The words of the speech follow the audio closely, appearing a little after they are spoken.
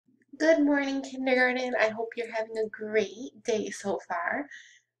Good morning, kindergarten. I hope you're having a great day so far.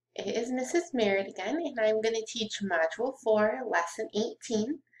 It is Mrs. Merritt again, and I'm going to teach Module 4, Lesson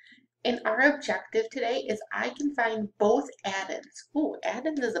 18. And our objective today is I can find both addends. Ooh,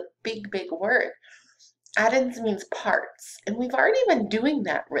 addends is a big word. Addends means parts, and we've already been doing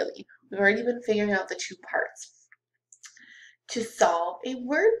that, really. We've already been figuring out the two parts to solve a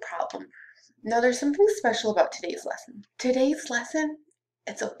word problem. Now, there's something special about today's lesson. Today's lesson,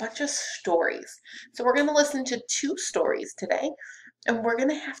 it's a bunch of stories. So we're going to listen to two stories today, and we're going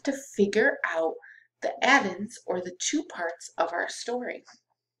to have to figure out the addends or the two parts of our story.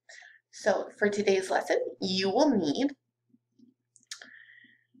 So for today's lesson, you will need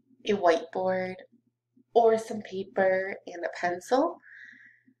a whiteboard or some paper and a pencil,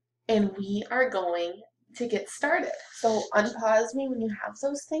 and we are going to get started. So unpause me when you have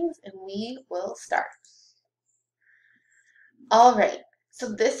those things, and we will start. All right,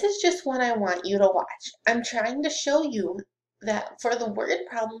 so this is just what I want you to watch. I'm trying to show you that for the word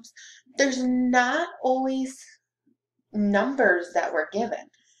problems, there's not always numbers that we're given.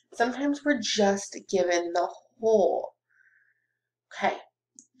 Sometimes we're just given the whole. Okay,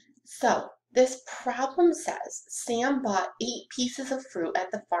 so this problem says Sam bought 8 pieces of fruit at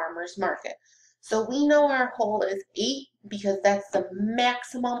the farmer's market. So we know our whole is 8 because that's the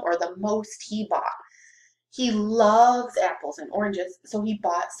maximum or the most he bought. He loves apples and oranges, so he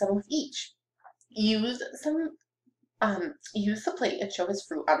bought some of each. Use the plate and show his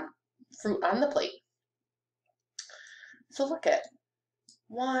fruit on the plate. So look at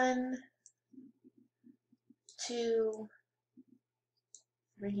 1, 2,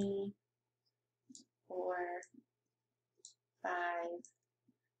 3, 4, 5,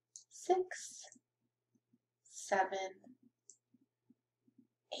 6, 7,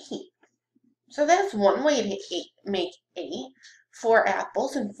 8. So that's one way to make 8. 4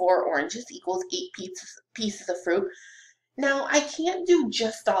 apples and 4 oranges equals 8 pieces of fruit. Now, I can't do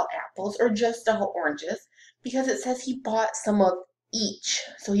just all apples or just all oranges because it says he bought some of each.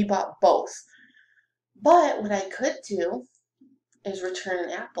 So he bought both. But what I could do is return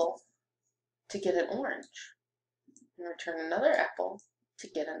an apple to get an orange. And return another apple to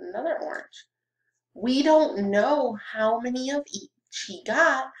get another orange. We don't know how many of each he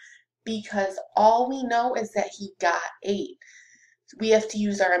got because all we know is that he got 8. We have to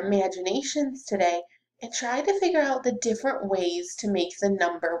use our imaginations today and try to figure out the different ways to make the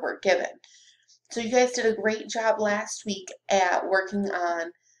number we're given. So you guys did a great job last week at working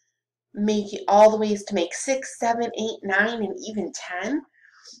on making all the ways to make 6, 7, 8, 9, and even 10.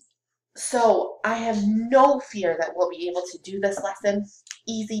 So I have no fear that we'll be able to do this lesson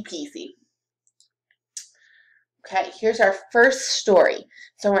easy peasy. Okay, here's our first story.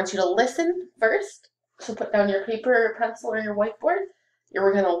 So I want you to listen first. So put down your paper or pencil or your whiteboard.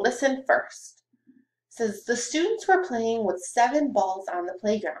 We're going to listen first. It says, the students were playing with 7 balls on the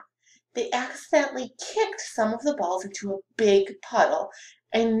playground. They accidentally kicked some of the balls into a big puddle,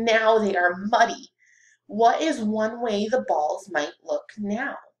 and now they are muddy. What is one way the balls might look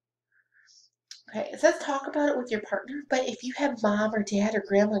now? Okay, it says talk about it with your partner, but if you have mom or dad or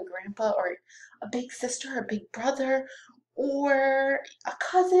grandma and grandpa or a big sister or big brother or a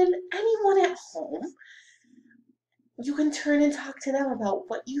cousin, anyone at home, you can turn and talk to them about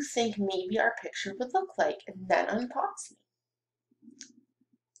what you think maybe our picture would look like, and then unpause me.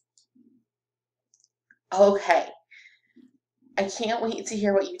 Okay, I can't wait to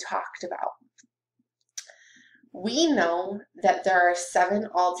hear what you talked about. We know that there are 7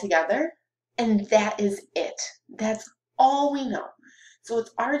 altogether, and that is it. That's all we know. So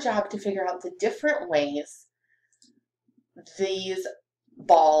it's our job to figure out the different ways these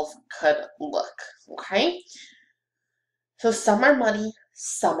balls could look, okay? So some are muddy,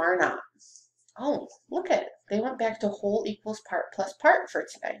 some are not. Oh, look at it. They went back to whole equals part plus part for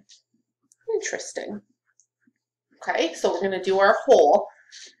today. Interesting. Okay, so we're going to do our whole,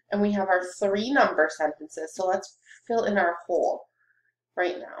 and we have our 3 number sentences. So let's fill in our whole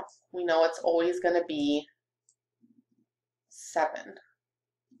right now. We know it's always going to be 7.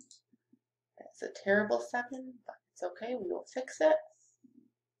 That's a terrible 7, but it's okay. We will fix it.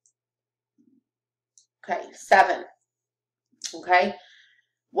 Okay, 7. Okay,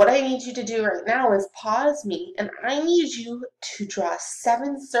 what I need you to do right now is pause me, and I need you to draw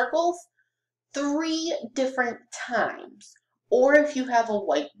 7 circles 3 different times. Or if you have a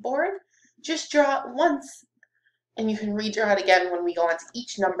whiteboard, just draw it once, and you can redraw it again when we go on to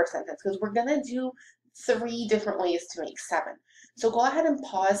each number sentence, because we're going to do 3 different ways to make 7. So go ahead and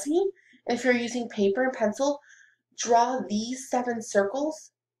pause me, and if you're using paper and pencil, draw these 7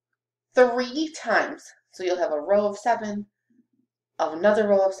 circles 3 times. So you'll have a row of 7, another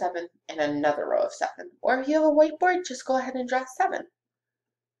row of 7, and another row of 7. Or if you have a whiteboard, just go ahead and draw 7.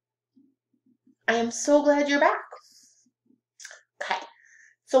 I am so glad you're back. Okay,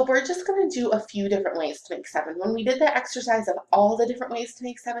 so we're just going to do a few different ways to make 7. When we did that exercise of all the different ways to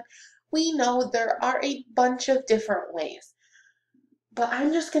make 7, we know there are a bunch of different ways. But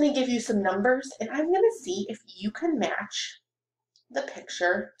I'm just going to give you some numbers, and I'm going to see if you can match the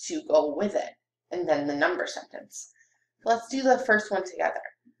picture to go with it, and then the number sentence. Let's do the first one together.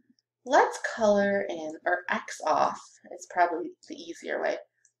 Let's color in, or X off, it's probably the easier way,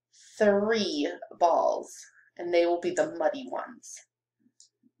 3 balls, and they will be the muddy ones.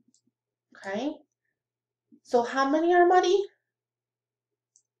 Okay? So how many are muddy?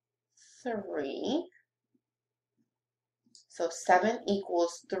 3. So 7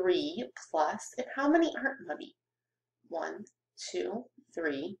 equals 3 plus, and how many aren't muddy? 1, 2,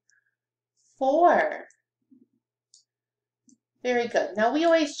 3, 4. Very good. Now we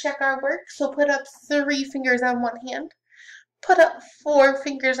always check our work, so put up 3 fingers on one hand, put up 4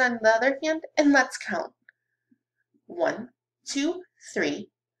 fingers on the other hand, and let's count. 1, 2, 3,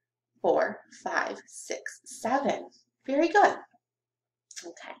 4, 5, 6, 7. Very good.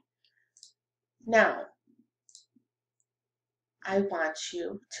 Okay. Now, I want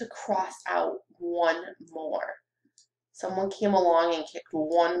you to cross out one more. Someone came along and kicked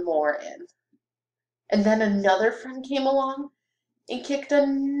one more in. And then another friend came along and kicked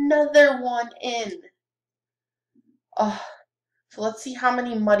another one in. Oh, so let's see how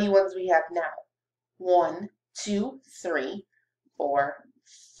many muddy ones we have now. 1, 2, 3, 4,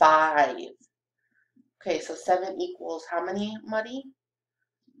 5. Okay, so 7 equals how many muddy?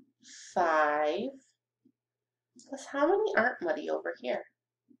 5. Plus how many aren't muddy over here?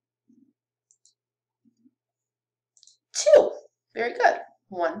 2. Very good.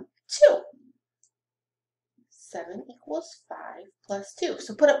 1, 2. 7 equals 5 plus 2.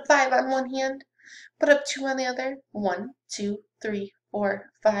 So put up 5 on one hand, put up 2 on the other. 1, 2, 3,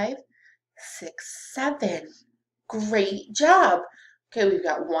 4, 5, 6, 7. Great job. Okay, we've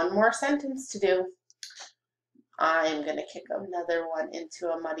got one more sentence to do. I'm going to kick another one into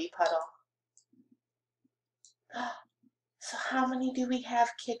a muddy puddle. So how many do we have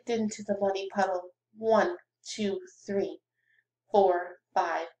kicked into the muddy puddle? 1, 2, 3, 4,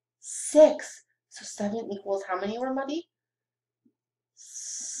 5, 6. So 7 equals how many were muddy?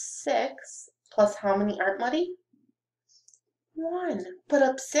 6. Plus how many aren't muddy? 1. Put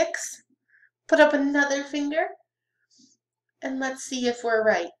up 6. Put up another finger. And let's see if we're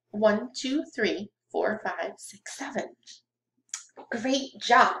right. 1, 2, 3, 4, 5, 6, 7. Great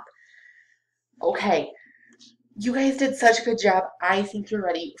job. Okay. You guys did such a good job. I think you're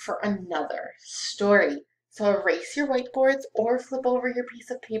ready for another story. So erase your whiteboards or flip over your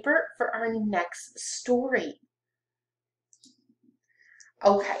piece of paper for our next story.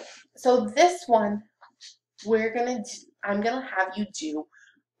 Okay, so this one I'm gonna have you do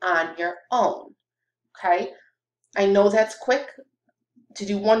on your own. Okay? I know that's quick to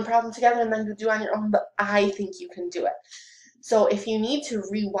do one problem together and then to do on your own, but I think you can do it. So if you need to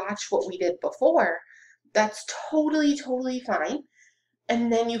rewatch what we did before, that's totally fine.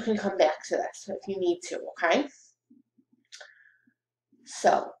 And then you can come back to this if you need to, okay?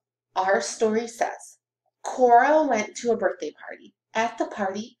 So, our story says, Cora went to a birthday party. At the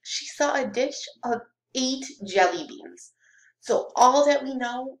party, she saw a dish of 8 jelly beans. So all that we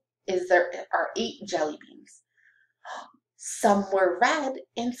know is there are 8 jelly beans. Some were red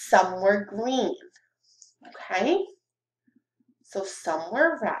and some were green. Okay? So some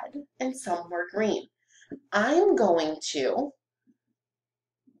were red and some were green. I'm going to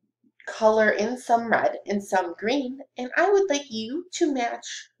color in some red and some green, and I would like you to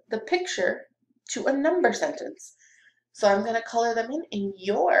match the picture to a number sentence. So I'm going to color them in, and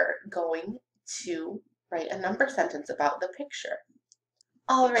you're going to write a number sentence about the picture.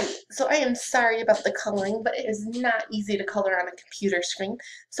 Alright, so I am sorry about the coloring, but it is not easy to color on a computer screen.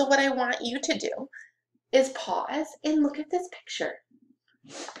 So what I want you to do is pause and look at this picture.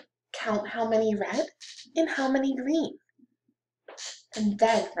 Count how many red and how many green. And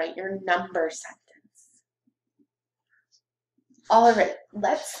then write your number sentence. Alright,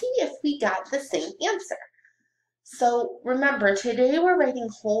 let's see if we got the same answer. So remember, today we're writing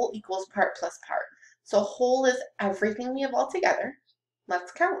whole equals part plus part. So whole is everything we have all together.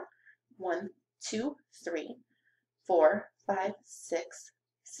 Let's count. 1, 2, 3, 4, 5, 6,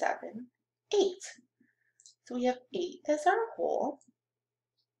 7, 8. So we have 8 as our whole.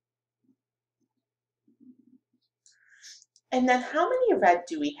 And then how many red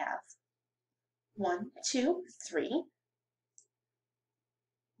do we have? 1, 2, 3.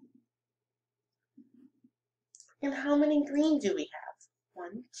 And how many green do we have?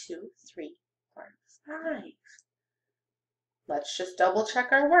 1, 2, 3, 4, 5. Let's just double check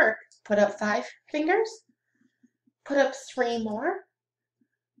our work. Put up 5 fingers. Put up 3 more.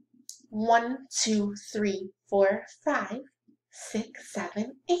 1, 2, 3, 4, 5, 6,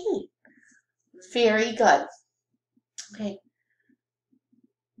 7, 8. Very good. Okay.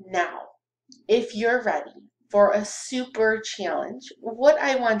 Now, if you're ready for a super challenge, what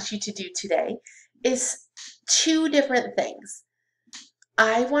I want you to do today is 2 different things.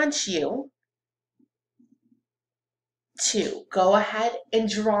 I want you to go ahead and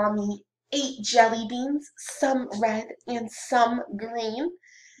draw me 8 jelly beans, some red and some green.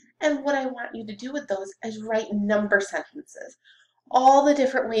 And what I want you to do with those is write number sentences. All the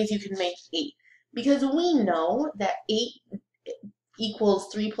different ways you can make 8. Because we know that 8 equals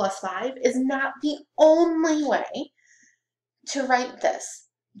 3 plus 5 is not the only way to write this.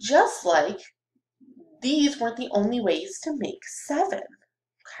 Just like these weren't the only ways to make 7.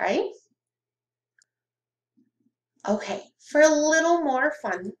 Okay? Okay, for a little more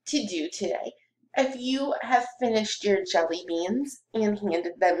fun to do today, if you have finished your jelly beans and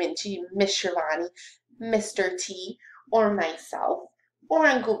handed them into Miss Shivani, Mr. T, or myself, or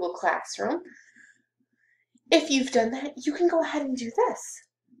on Google Classroom, if you've done that, you can go ahead and do this.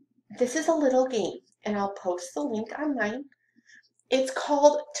 This is a little game, and I'll post the link online. It's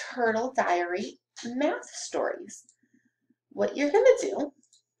called Turtle Diary Math Stories. What you're going to do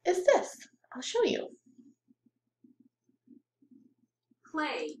is this. I'll show you.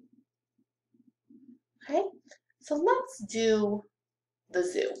 Play. Okay, so let's do the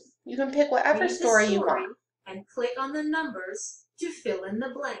zoo. You can pick whatever story you want. And click on the numbers to fill in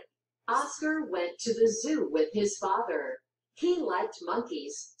the blank. Oscar went to the zoo with his father. He liked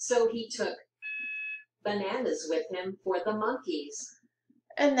monkeys, so he took bananas with him for the monkeys.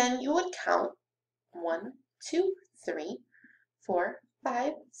 And then you would count 1, 2, 3, 4,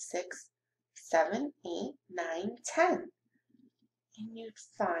 5, 6, 7, 8, 9, 10. And you'd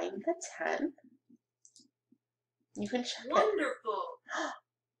find the 10. You can check it. Wonderful!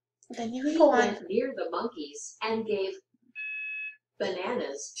 Then you can go on. He went near the monkeys and gave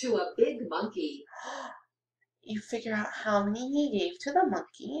bananas to a big monkey. You figure out how many he gave to the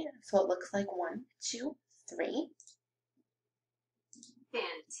monkey. So it looks like 1, 2, 3.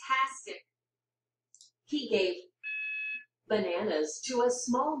 Fantastic! He gave bananas to a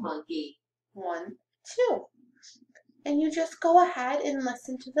small monkey. 1, 2. And you just go ahead and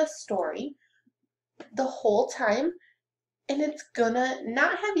listen to the story the whole time, and it's gonna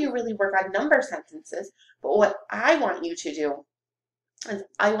not have you really work on number sentences, but what I want you to do is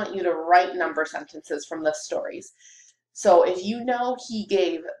I want you to write number sentences from the stories. So if you know he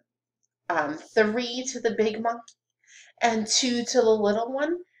gave 3 to the big monkey and 2 to the little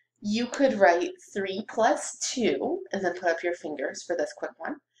one, you could write 3 plus 2 and then put up your fingers for this quick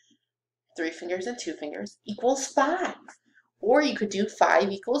one. 3 fingers and 2 fingers equals 5. Or you could do 5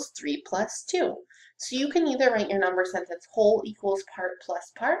 equals 3 plus 2. So you can either write your number sentence whole equals part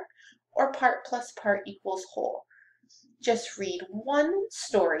plus part, or part plus part equals whole. Just read one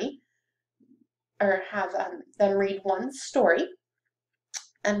story, or have them read one story.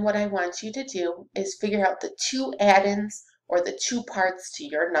 And what I want you to do is figure out the 2 add-ins or the 2 parts to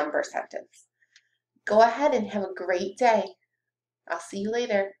your number sentence. Go ahead and have a great day. I'll see you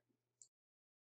later.